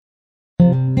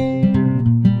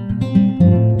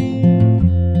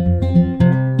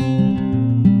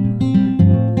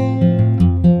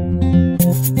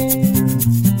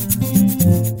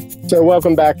So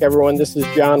welcome back, everyone. This is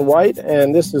John White,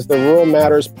 and this is the Rural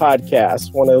Matters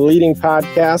Podcast, one of the leading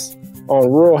podcasts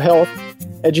on rural health,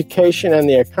 education, and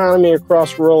the economy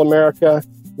across rural America.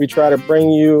 We try to bring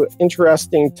you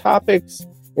interesting topics,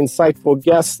 insightful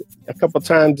guests a couple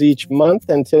times each month,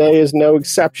 and today is no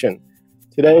exception.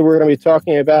 Today we're going to be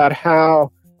talking about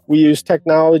how we use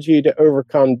technology to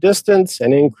overcome distance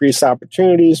and increase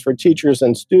opportunities for teachers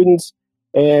and students.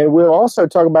 And we'll also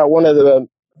talk about one of the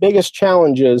biggest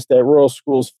challenges that rural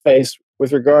schools face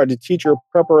with regard to teacher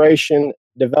preparation,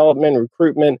 development,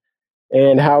 recruitment,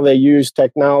 and how they use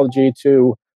technology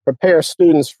to prepare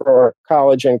students for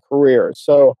college and careers.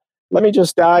 So let me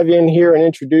just dive in here and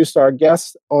introduce our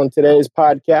guests on today's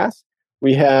podcast.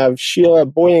 We have Sheila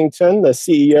Boyington, the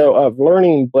CEO of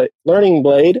Learning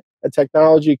Blade, a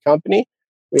technology company.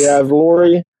 We have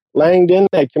Lori Langdon,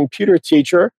 a computer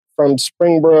teacher from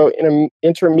Springboro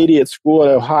Intermediate School in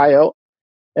Ohio.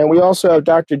 And we also have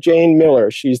Dr. Jane Miller.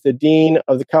 She's the Dean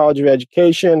of the College of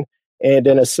Education and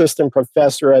an assistant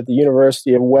professor at the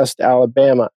University of West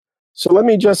Alabama. So let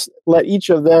me just let each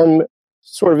of them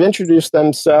sort of introduce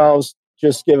themselves,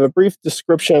 just give a brief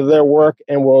description of their work,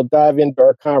 and we'll dive into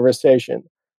our conversation.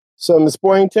 So Ms.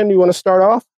 Boyington, you want to start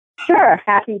off? Sure,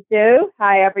 happy to.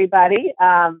 Hi, everybody.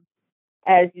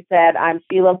 As you said, I'm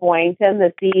Sheila Boyington,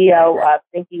 the CEO of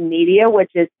Thinking Media, which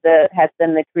has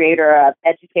been the creator of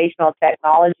educational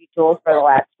technology tools for the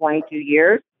last 22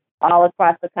 years all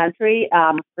across the country.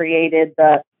 Created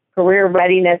the career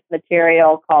readiness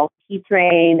material called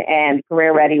KeyTrain and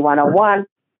Career Ready 101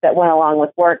 that went along with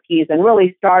WorkKeys, and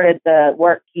really started the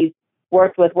WorkKeys,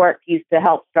 worked with WorkKeys to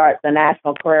help start the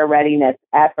national career readiness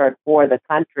effort for the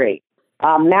country.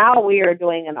 Now we are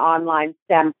doing an online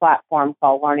STEM platform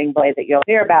called Learning Blade that you'll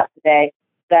hear about today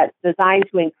that's designed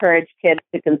to encourage kids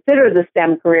to consider the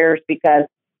STEM careers, because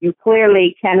you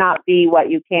clearly cannot be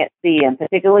what you can't see. And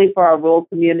particularly for our rural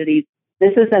communities,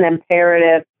 this is an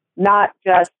imperative, not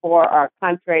just for our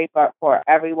country, but for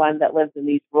everyone that lives in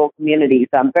these rural communities.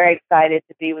 So I'm very excited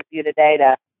to be with you today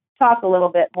to talk a little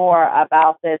bit more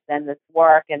about this and this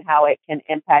work and how it can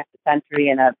impact the country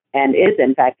and is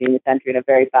impacting the country in a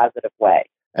very positive way.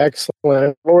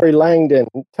 Excellent. Lori Langdon,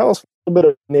 tell us a little bit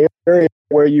of the area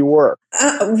where you work.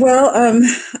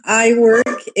 I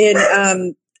work in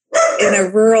a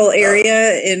rural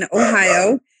area in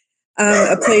Ohio,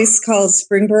 a place called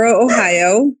Springboro,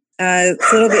 Ohio.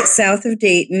 It's a little bit south of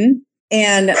Dayton.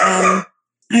 And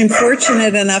I'm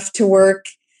fortunate enough to work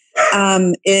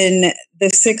in the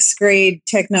sixth grade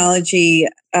technology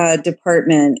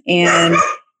department. And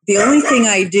the only thing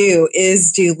I do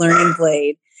is do Learning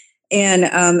Blade. And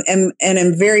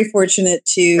I'm very fortunate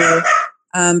to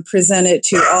present it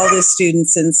to all the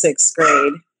students in sixth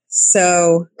grade.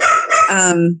 So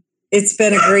it's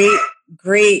been a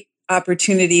great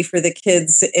opportunity for the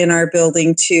kids in our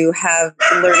building to have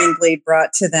Learning Blade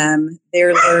brought to them.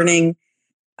 They're learning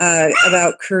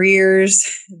about careers.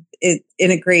 It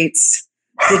integrates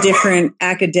the different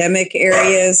academic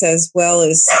areas as well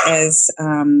as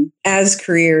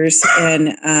careers,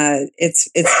 and it's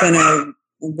been a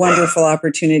wonderful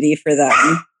opportunity for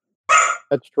them.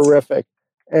 That's terrific.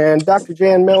 And Dr.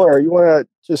 Jan Miller, you want to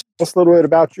just tell us a little bit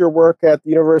about your work at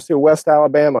the University of West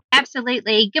Alabama?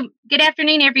 Absolutely. Good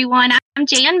afternoon, everyone. I'm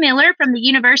Jan Miller from the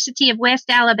University of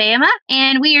West Alabama,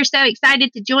 and we are so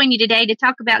excited to join you today to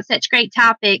talk about such great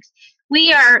topics.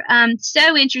 We are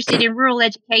so interested in rural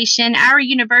education. Our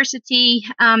university,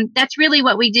 that's really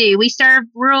what we do. We serve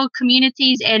rural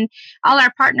communities, and all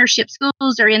our partnership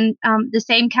schools are in the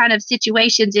same kind of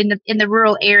situations in the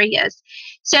rural areas.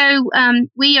 So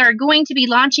we are going to be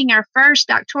launching our first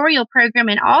doctoral program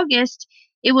in August.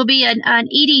 It will be an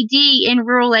EDD in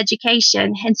rural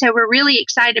education, and so we're really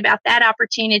excited about that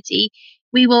opportunity.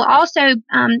 We will also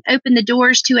open the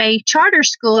doors to a charter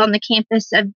school on the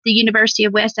campus of the University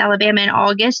of West Alabama in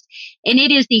August, and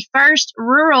it is the first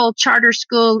rural charter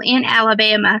school in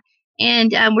Alabama.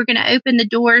 And we're going to open the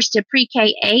doors to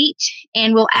pre-K-8,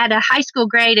 and we'll add a high school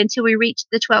grade until we reach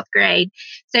the 12th grade.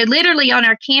 So literally on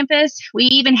our campus, we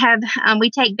even have, we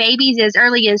take babies as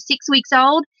early as 6 weeks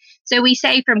old. So we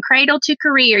say from cradle to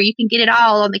career, you can get it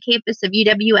all on the campus of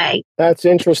UWA. That's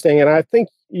interesting. And I think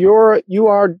you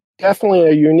are definitely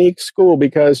a unique school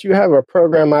because you have a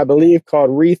program, I believe,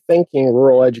 called Rethinking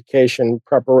Rural Education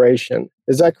Preparation.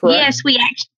 Is that correct?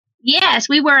 Yes,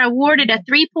 we were awarded a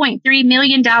 $3.3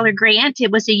 million grant.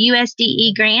 It was a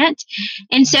USDE grant.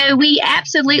 And so we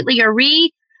absolutely are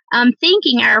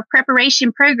thinking our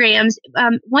preparation programs.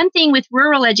 One thing with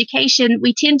rural education,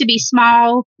 we tend to be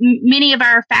small. Many of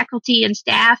our faculty and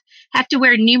staff have to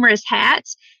wear numerous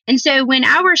hats. And so when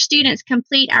our students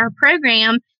complete our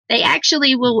program, they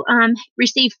actually will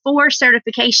receive 4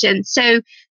 certifications. So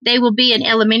they will be in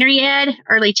elementary ed,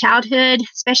 early childhood,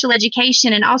 special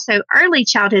education, and also early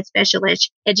childhood special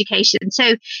education.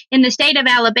 So in the state of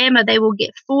Alabama, they will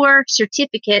get 4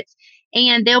 certificates,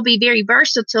 and they'll be very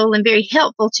versatile and very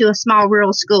helpful to a small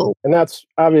rural school. And that's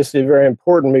obviously very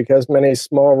important because many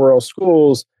small rural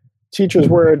schools, teachers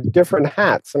wear different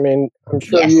hats. I mean, I'm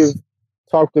sure you've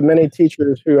talked to many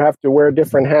teachers who have to wear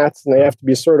different hats and they have to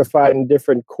be certified in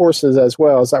different courses as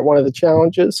well. Is that one of the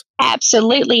challenges?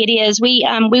 Absolutely, it is. We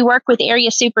work with area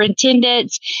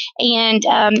superintendents, and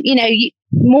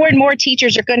more and more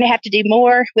teachers are going to have to do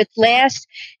more with less.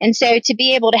 And so to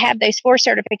be able to have those 4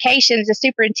 certifications, the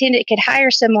superintendent could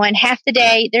hire someone half the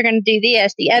day, they're going to do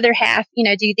this, the other half,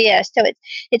 do this. So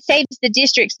it saves the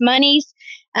district's monies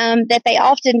that they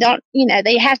often don't,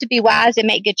 they have to be wise and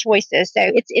make good choices. So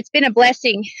it's been a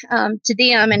blessing to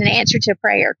them and an answer to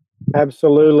prayer.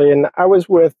 Absolutely. And I was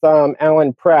with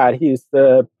Alan Pratt. He's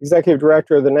the executive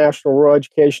director of the National Rural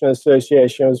Education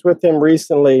Association. I was with him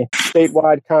recently,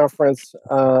 statewide conference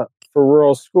for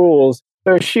rural schools.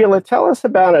 So Sheila, tell us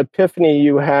about an epiphany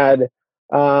you had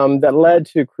that led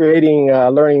to creating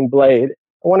Learning Blade.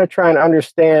 I want to try and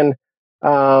understand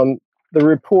the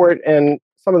report and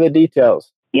some of the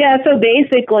details. Yeah, so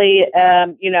basically,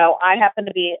 I happen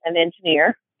to be an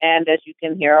engineer, and as you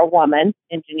can hear, a woman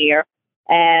engineer.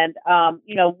 And,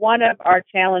 one of our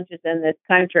challenges in this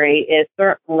country is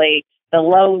certainly the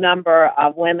low number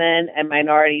of women and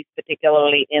minorities,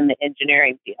 particularly in the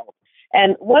engineering field.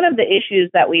 And one of the issues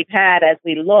that we've had as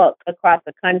we look across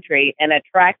the country and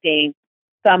attracting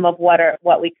some of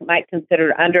what we might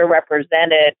consider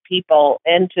underrepresented people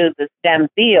into the STEM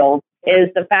field is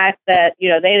the fact that,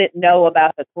 they didn't know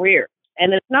about the careers.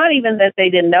 And it's not even that they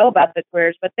didn't know about the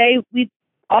careers, but we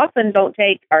often don't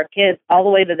take our kids all the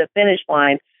way to the finish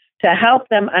line to help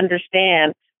them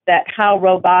understand that how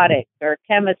robotics or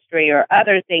chemistry or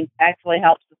other things actually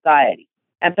help society.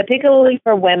 And particularly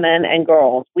for women and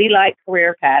girls, we like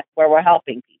career paths where we're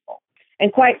helping people.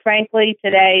 And quite frankly,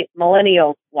 today,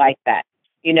 millennials like that,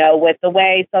 with the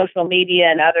way social media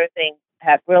and other things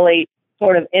have really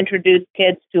sort of introduced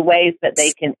kids to ways that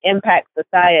they can impact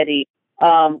society.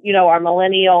 Our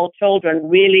millennial children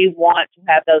really want to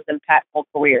have those impactful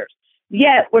careers.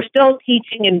 Yet we're still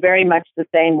teaching in very much the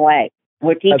same way.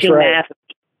 We're teaching math,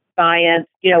 science,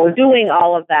 we're doing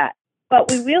all of that. But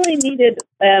we really needed,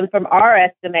 from our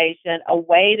estimation, a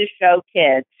way to show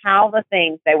kids how the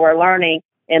things they were learning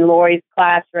in Lori's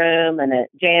classroom and at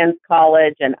Jan's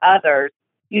college and others,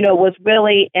 was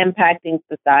really impacting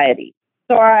society.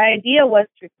 So our idea was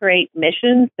to create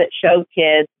missions that show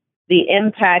kids the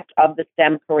impact of the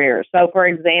STEM career. So, for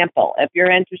example, if you're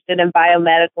interested in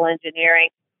biomedical engineering,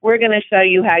 we're going to show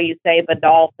you how you save a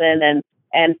dolphin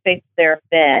and fix their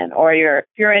fin. Or if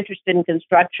you're interested in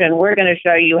construction, we're going to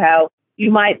show you how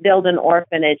you might build an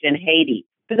orphanage in Haiti.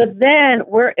 Because then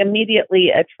we're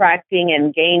immediately attracting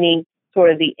and gaining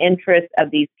sort of the interest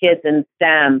of these kids in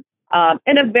STEM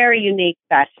in a very unique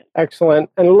fashion. Excellent.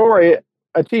 And Lori,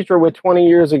 a teacher with 20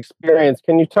 years experience,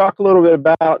 can you talk a little bit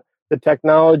about the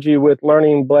technology with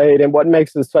Learning Blade and what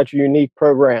makes it such a unique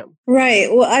program? Right.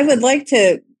 Well, I would like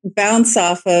to bounce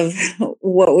off of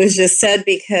what was just said,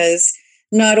 because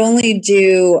not only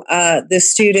do the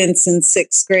students in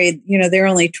 6th grade, they're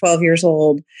only 12 years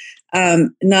old,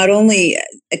 not only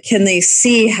can they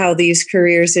see how these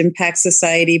careers impact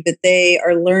society, but they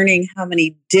are learning how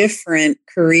many different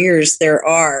careers there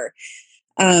are.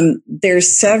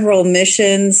 There's several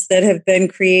missions that have been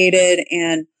created,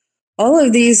 and all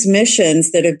of these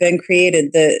missions that have been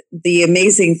created, the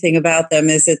amazing thing about them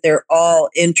is that they're all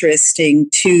interesting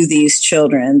to these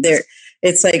children.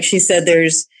 It's like she said,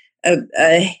 there's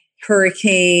a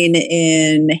hurricane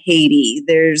in Haiti.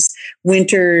 There's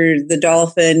winter, the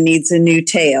dolphin needs a new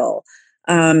tail.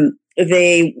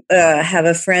 They have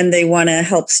a friend they want to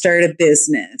help start a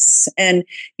business. And,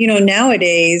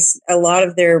 nowadays, a lot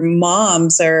of their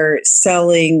moms are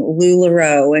selling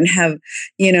LuLaRoe and have,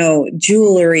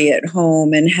 jewelry at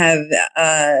home and have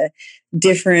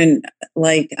different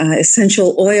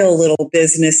essential oil little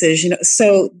businesses.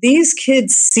 So these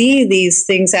kids see these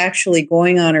things actually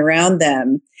going on around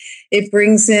them. It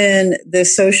brings in the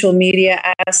social media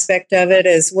aspect of it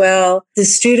as well. The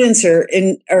students are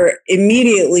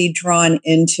immediately drawn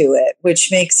into it,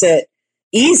 which makes it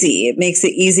easy. It makes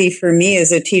it easy for me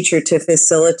as a teacher to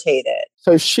facilitate it.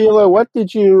 So Sheila, what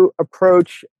did you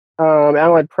approach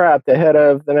Alan Pratt, the head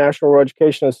of the National Rural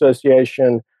Education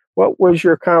Association? What was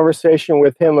your conversation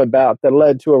with him about that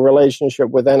led to a relationship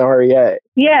with NREA?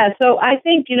 Yeah, so I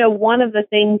think, one of the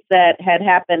things that had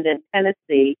happened in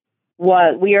Tennessee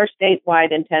we are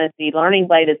statewide in Tennessee. Learning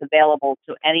Blade is available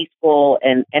to any school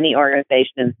and any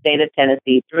organization in the state of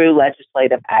Tennessee through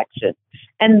legislative action.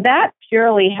 And that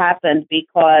purely happened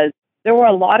because there were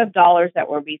a lot of dollars that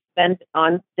were being spent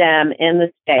on STEM in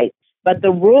the state. But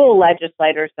the rural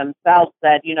legislators themselves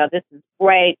said, this is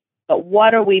great, but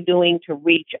what are we doing to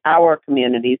reach our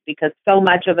communities? Because so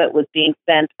much of it was being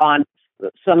spent on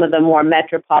some of the more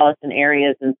metropolitan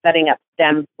areas and setting up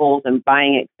STEM schools and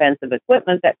buying expensive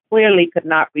equipment that clearly could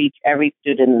not reach every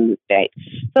student in the state.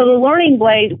 So the Learning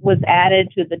Blade was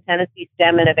added to the Tennessee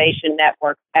STEM Innovation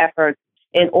Network efforts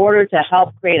in order to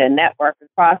help create a network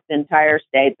across the entire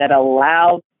state that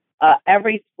allows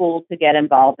every school to get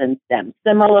involved in STEM.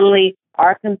 Similarly,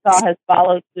 Arkansas has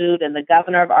followed suit, and the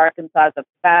governor of Arkansas has a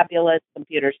fabulous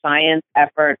computer science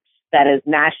effort that is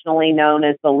nationally known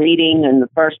as the leading and the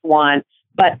first one.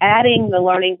 But adding the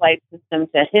Learning Blade system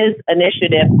to his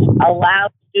initiative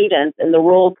allows students in the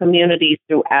rural communities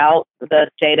throughout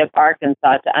the state of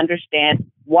Arkansas to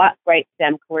understand what great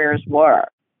STEM careers were.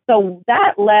 So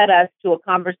that led us to a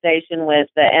conversation with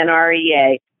the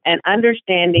NREA and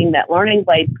understanding that Learning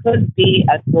Blade could be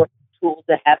a source of tool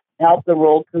to help the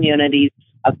rural communities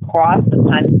across the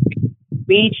country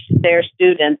reach their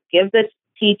students, give the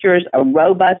teachers a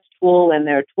robust tool in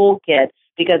their toolkit.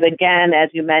 Because again, as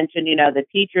you mentioned, the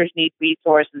teachers need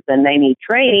resources and they need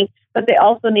training, but they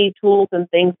also need tools and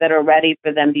things that are ready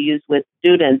for them to use with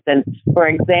students. And for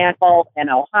example, in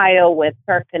Ohio with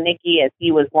Kirk Kanicki, as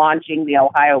he was launching the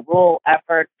Ohio Rural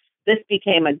effort, this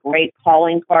became a great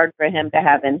calling card for him to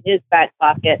have in his back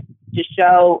pocket to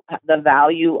show the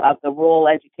value of the Rural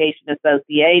Education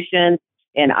Association.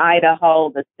 In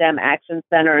Idaho, the STEM Action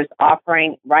Center is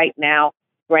offering right now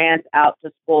grants out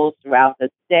to schools throughout the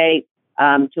state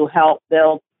to help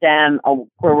build STEM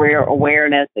career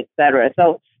awareness, et cetera.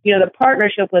 So, the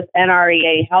partnership with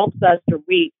NREA helps us to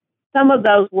reach some of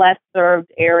those less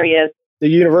served areas. The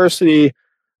University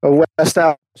of West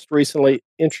Alabama recently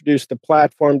introduced the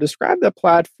platform. Describe the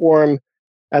platform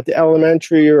at the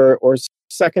elementary or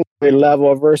secondary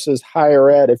level versus higher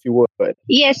ed, if you would.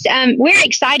 Yes, we're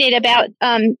excited about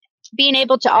being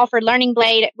able to offer Learning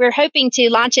Blade. We're hoping to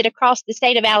launch it across the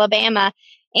state of Alabama.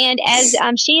 And as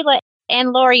Sheila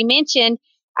and Lori mentioned,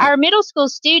 our middle school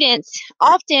students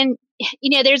often,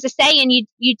 there's a saying,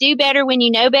 you do better when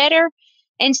you know better.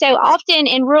 And so often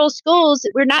in rural schools,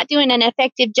 we're not doing an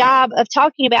effective job of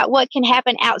talking about what can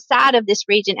happen outside of this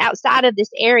region, outside of this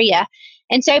area.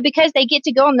 And so because they get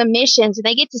to go on the missions and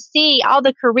they get to see all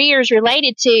the careers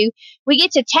related to, we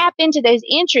get to tap into those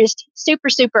interests super,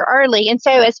 super early. And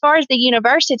so as far as the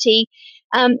university,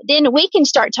 then we can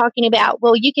start talking about,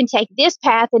 well, you can take this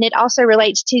path and it also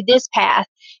relates to this path.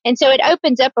 And so it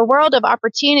opens up a world of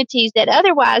opportunities that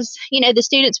otherwise, the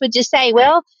students would just say,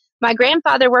 well, my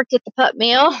grandfather worked at the pup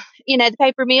mill, the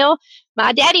paper mill.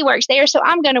 My daddy works there, so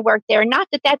I'm going to work there. Not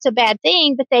that that's a bad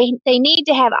thing, but they need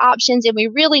to have options, and we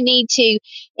really need to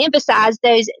emphasize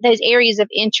those areas of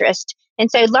interest. And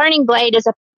so Learning Blade is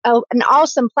an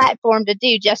awesome platform to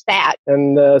do just that.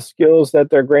 And the skills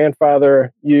that their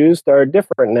grandfather used are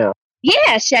different now.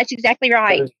 Yes, that's exactly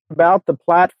right. So it's about the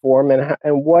platform and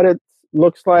what it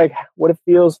looks like, what it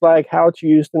feels like, how it's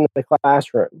used in the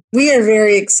classroom. We are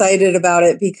very excited about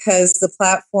it because the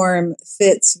platform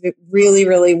fits really,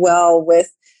 really well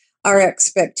with our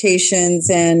expectations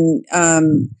and,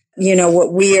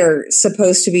 what we are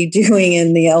supposed to be doing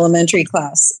in the elementary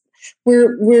class.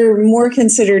 We're more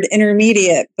considered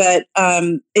intermediate, but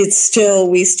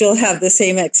we still have the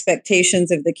same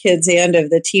expectations of the kids and of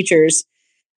the teachers.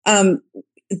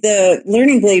 The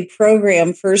Learning Blade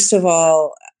program, first of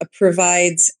all,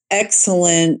 provides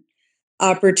excellent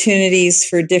opportunities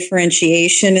for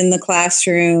differentiation in the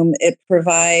classroom. It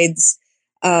provides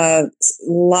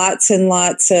lots and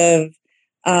lots of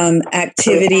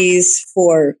activities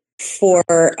for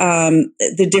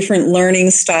the different learning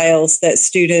styles that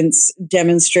students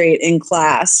demonstrate in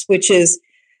class, which is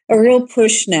a real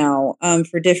push now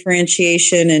for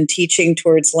differentiation and teaching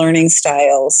towards learning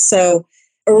styles. So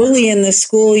early in the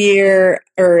school year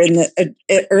or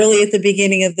early at the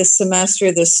beginning of the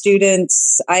semester, the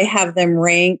students, I have them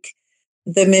rank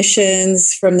the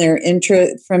missions from their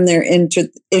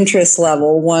interest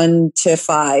level 1 to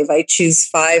 5. I choose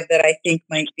 5 that I think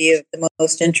might be of the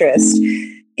most interest.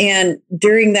 And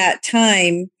during that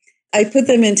time, I put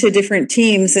them into different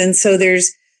teams. And so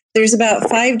there's about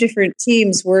 5 different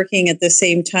teams working at the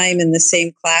same time in the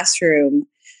same classroom.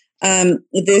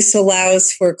 This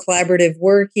allows for collaborative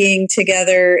working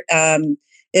together.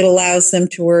 It allows them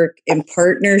to work in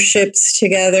partnerships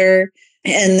together.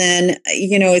 And then,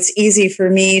 it's easy for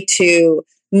me to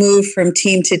move from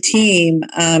team to team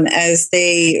as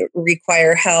they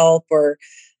require help or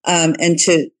and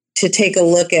to take a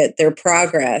look at their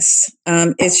progress.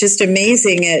 It's just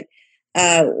amazing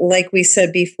like we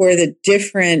said before, the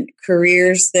different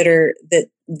careers that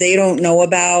they don't know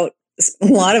about. A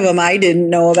lot of them I didn't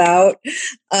know about.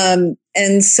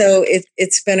 And so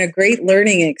it's been a great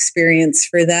learning experience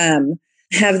for them.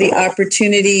 Have the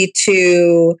opportunity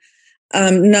to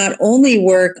not only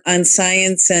work on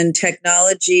science and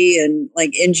technology and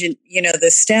like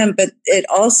the STEM, but it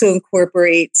also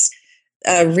incorporates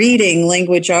reading,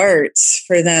 language arts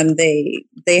for them.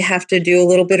 They have to do a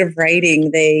little bit of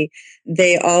writing. They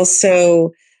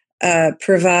also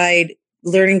provide.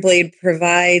 Learning Blade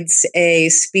provides a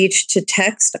speech to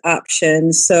text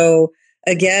option. So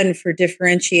again, for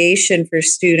differentiation for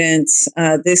students,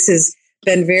 this has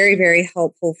been very, very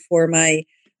helpful for my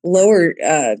lower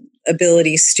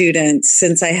ability students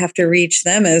since I have to reach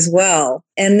them as well.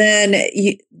 And then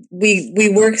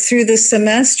we work through the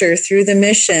semester, through the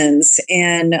missions.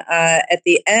 And at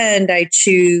the end, I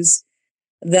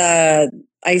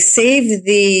saved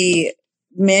the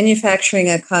manufacturing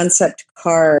a concept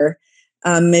car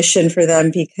mission for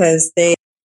them because they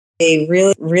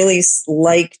really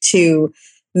like to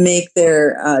make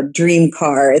their dream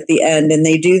car at the end, and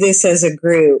they do this as a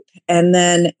group. And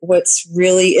then what's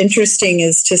really interesting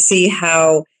is to see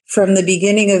how from the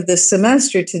beginning of the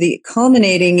semester to the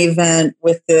culminating event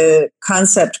with the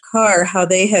concept car, how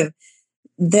they have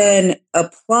then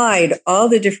applied all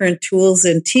the different tools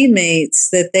and teammates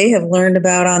that they have learned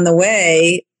about on the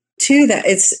way to that.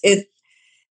 It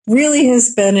really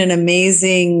has been an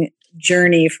amazing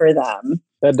journey for them.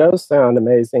 That does sound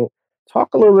amazing.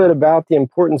 Talk a little bit about the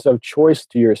importance of choice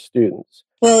to your students.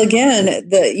 Well, again,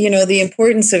 the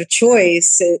importance of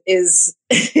choice is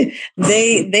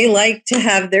they like to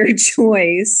have their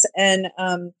choice, and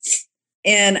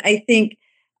I think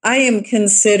I am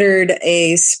considered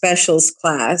a specials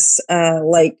class,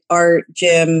 like art,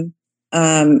 gym,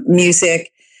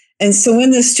 music, and so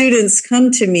when the students come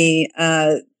to me,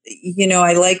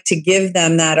 I like to give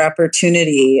them that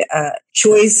opportunity.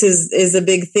 Choice is a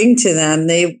big thing to them.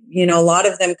 They, a lot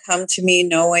of them come to me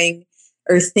knowing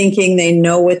or thinking they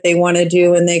know what they want to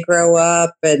do when they grow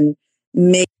up and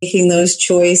making those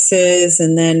choices.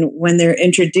 And then when they're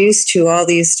introduced to all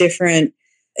these different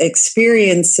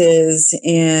experiences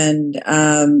and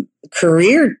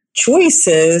career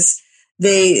choices,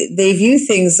 they view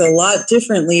things a lot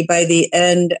differently by the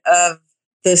end of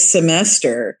the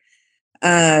semester.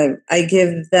 I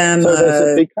give them. So does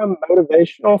it become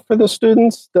motivational for the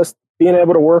students, just being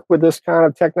able to work with this kind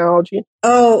of technology?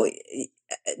 Oh,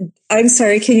 I'm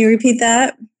sorry. Can you repeat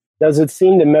that? Does it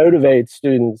seem to motivate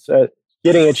students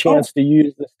getting a chance to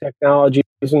use this technology,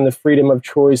 using the freedom of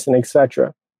choice and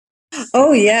etc.?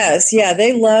 Oh, yes. Yeah.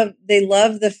 They love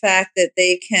the fact that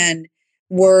they can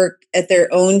work at their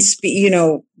own speed,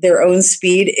 their own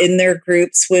speed in their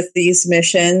groups with these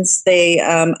missions.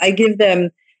 I give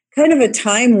them kind of a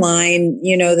timeline,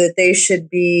 that they should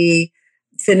be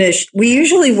finished. We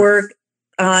usually work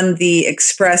on the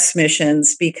express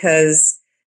missions because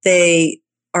they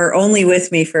are only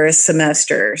with me for a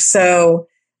semester. So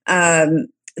the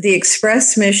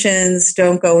express missions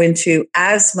don't go into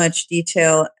as much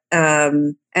detail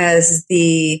as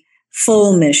the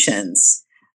full missions.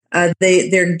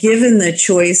 They're given the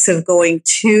choice of going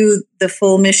to the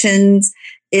full missions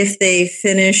if they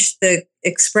finish the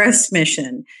express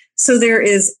mission. So there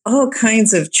is all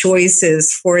kinds of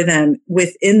choices for them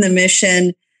within the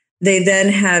mission. They then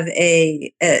have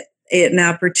an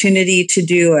opportunity to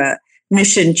do a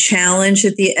mission challenge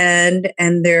at the end,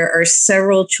 and there are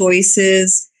several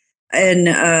choices and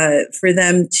for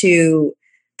them to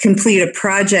complete a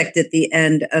project at the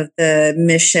end of the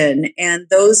mission. And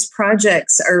those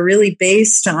projects are really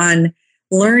based on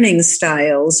learning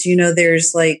styles.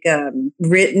 There's like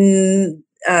written,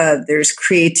 there's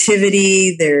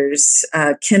creativity, there's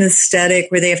kinesthetic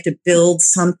where they have to build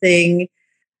something.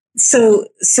 So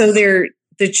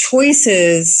the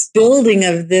choices building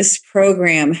of this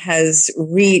program has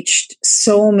reached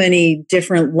so many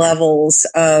different levels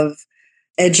of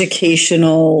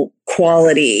educational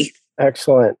quality.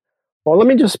 Excellent. Well, let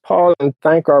me just pause and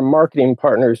thank our marketing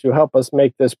partners who help us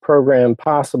make this program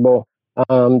possible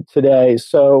today.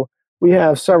 So we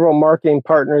have several marketing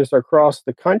partners across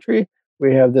the country.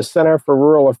 We have the Center for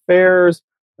Rural Affairs,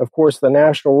 of course, the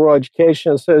National Rural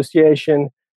Education Association,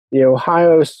 the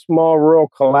Ohio Small Rural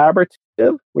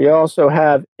Collaborative. We also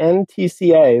have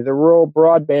NTCA, the Rural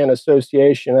Broadband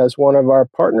Association, as one of our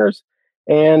partners.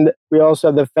 And we also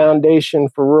have the Foundation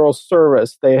for Rural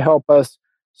Service. They help us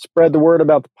spread the word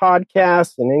about the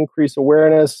podcast and increase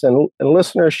awareness and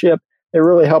listenership. They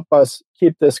really help us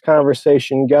keep this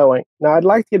conversation going. Now, I'd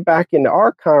like to get back into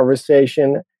our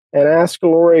conversation and ask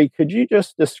Lori, could you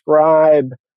just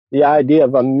describe the idea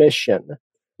of a mission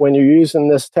when you're using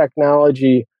this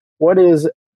technology?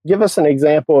 Give us an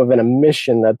example of a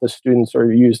mission that the students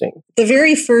are using. The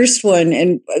very first one,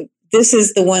 and this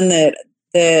is the one that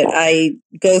I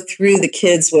go through the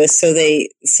kids with so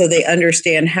they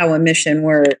understand how a mission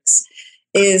works,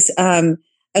 is a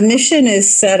mission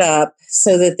is set up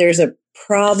so that there's a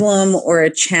problem or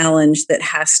a challenge that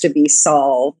has to be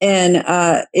solved. And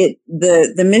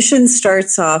the mission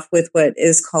starts off with what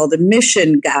is called a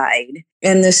mission guide.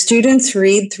 And the students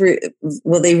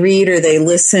they read or they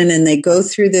listen and they go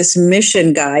through this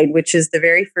mission guide, which is the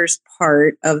very first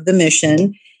part of the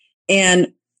mission.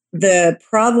 And the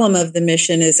problem of the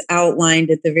mission is outlined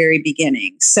at the very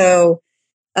beginning. So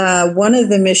one of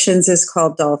the missions is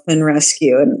called Dolphin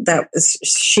Rescue. And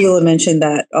Sheila mentioned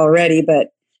that already,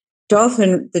 but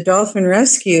the Dolphin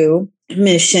Rescue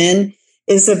mission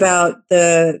is about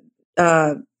the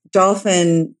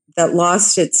dolphin that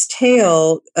lost its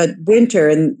tail at Winter,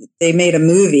 and they made a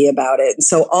movie about it. And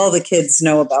so all the kids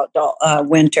know about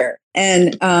Winter.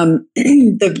 And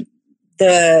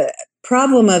the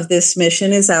problem of this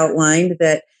mission is outlined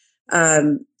that,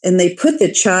 and they put the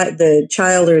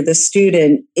child or the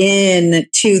student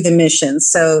into the mission.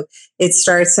 So it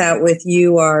starts out with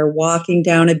you are walking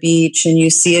down a beach and you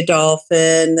see a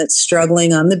dolphin that's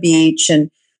struggling on the beach.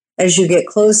 And as you get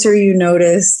closer, you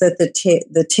notice that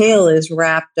the tail is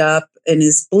wrapped up and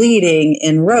is bleeding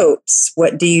in ropes.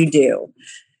 What do you do?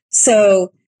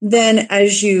 So then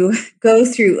as you go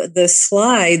through the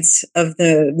slides of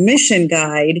the mission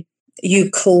guide, you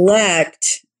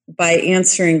collect by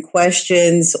answering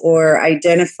questions or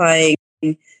identifying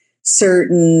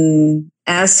certain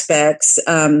aspects.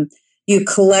 You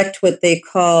collect what they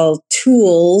call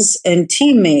tools and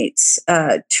teammates.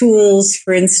 Tools,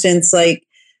 for instance, like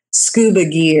scuba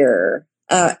gear,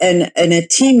 and a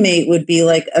teammate would be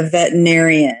like a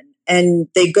veterinarian. And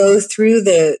they go through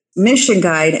the mission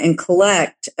guide and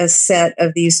collect a set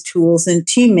of these tools and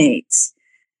teammates.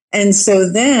 And so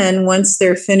then once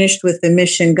they're finished with the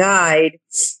mission guide,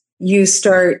 you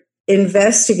start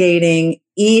investigating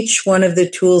each one of the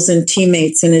tools and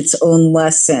teammates in its own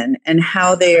lesson and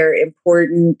how they are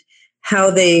important,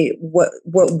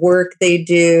 what work they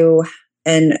do,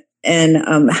 and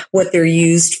what they're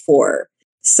used for.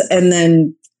 So, and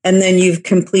then you've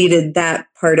completed that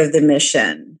part of the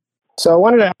mission. So I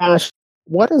wanted to ask,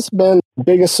 what has been the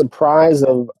biggest surprise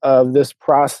of this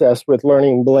process with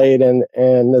Learning Blade and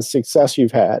the success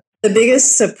you've had? The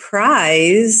biggest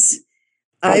surprise,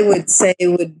 I would say,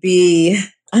 would be,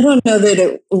 I don't know that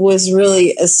it was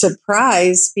really a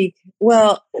surprise.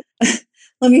 Let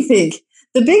me think.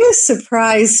 The biggest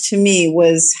surprise to me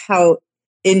was how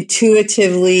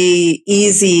intuitively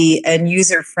easy and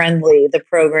user-friendly the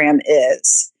program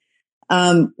is.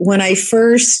 When I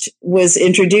first was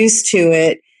introduced to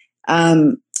it,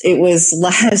 it was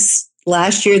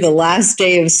last year, the last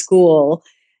day of school,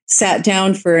 sat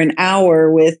down for an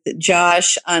hour with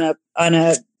Josh on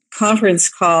a conference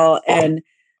call, and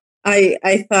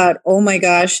I thought, oh my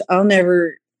gosh, I'll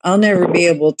never be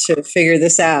able to figure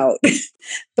this out.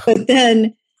 But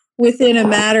then within a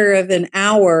matter of an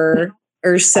hour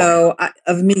or so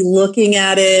of me looking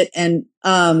at it and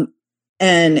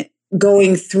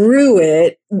going through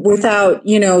it without,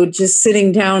 just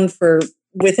sitting down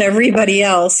with everybody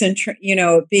else and,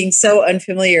 being so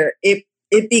unfamiliar, it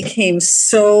became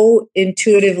so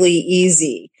intuitively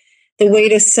easy. The way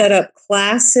to set up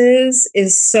classes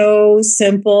is so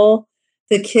simple.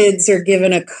 The kids are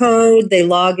given a code, they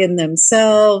log in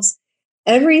themselves.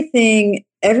 Everything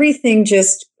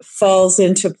just falls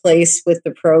into place with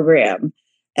the program.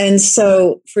 And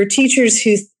so for teachers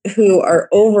who are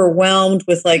overwhelmed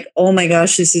with like, oh my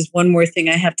gosh, this is one more thing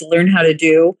I have to learn how to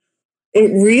do, it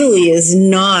really is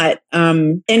not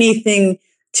anything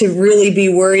to really be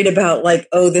worried about, like,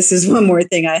 oh, this is one more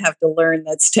thing I have to learn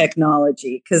that's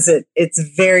technology, because it's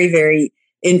very, very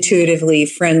intuitively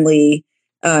friendly,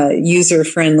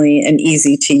 user-friendly, and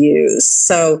easy to use.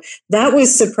 So that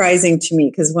was surprising to me,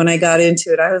 because when I got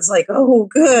into it, I was like, oh,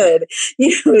 good.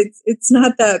 It's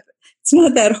not that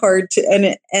hard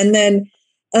to, and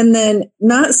then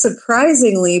not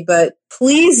surprisingly, but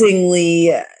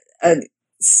pleasingly,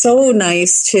 so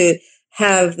nice to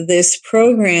have this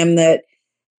program that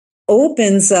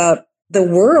opens up the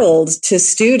world to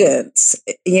students,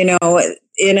 in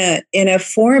a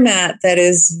format that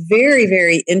is very,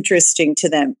 very interesting to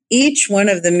them. Each one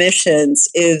of the missions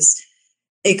is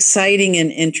exciting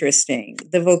and interesting.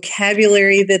 The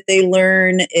vocabulary that they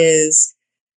learn is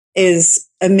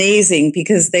amazing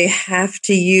because they have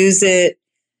to use it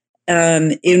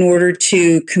in order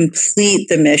to complete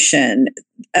the mission.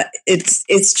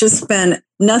 It's just been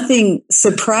nothing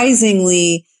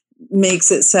surprisingly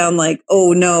makes it sound like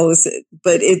oh no,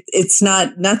 but it's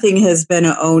not. Nothing has been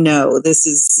a oh no. This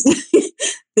is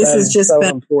this has just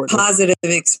been important. A positive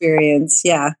experience.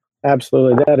 Yeah,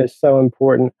 absolutely. That is so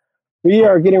important. We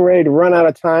are getting ready to run out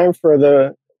of time for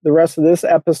the rest of this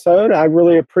episode. I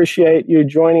really appreciate you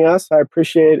joining us. I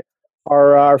appreciate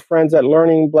our friends at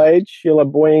Learning Blade, Sheila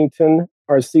Boyington,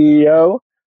 our CEO.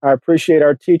 I appreciate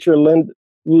our teacher,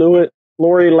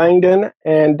 Lori Langdon,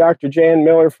 and Dr. Jan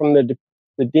Miller from the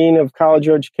Dean of College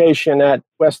Education at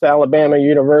West Alabama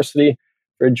University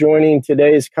for joining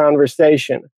today's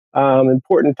conversation.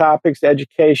 Important topics,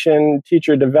 education,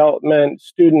 teacher development,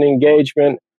 student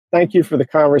engagement. Thank you for the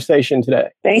conversation today.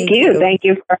 Thank you. Thank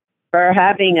you for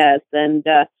having us. And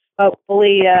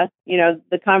hopefully,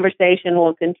 the conversation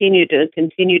will continue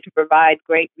to provide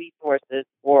great resources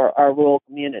for our rural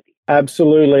community.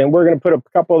 Absolutely. And we're going to put a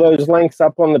couple of those links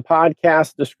up on the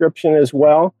podcast description as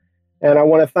well. And I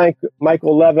want to thank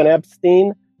Michael Levin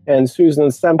Epstein and Susan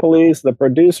Sempeles, the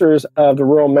producers of the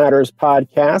Rural Matters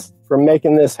podcast, for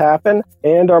making this happen,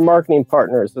 and our marketing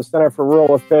partners, the Center for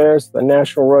Rural Affairs, the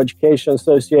National Rural Education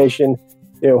Association,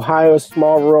 the Ohio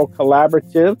Small Rural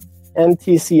Collaborative,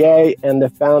 NTCA, and the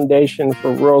Foundation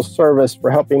for Rural Service for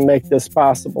helping make this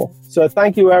possible. So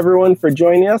thank you, everyone, for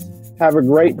joining us. Have a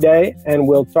great day, and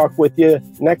we'll talk with you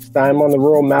next time on the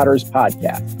Rural Matters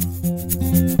podcast.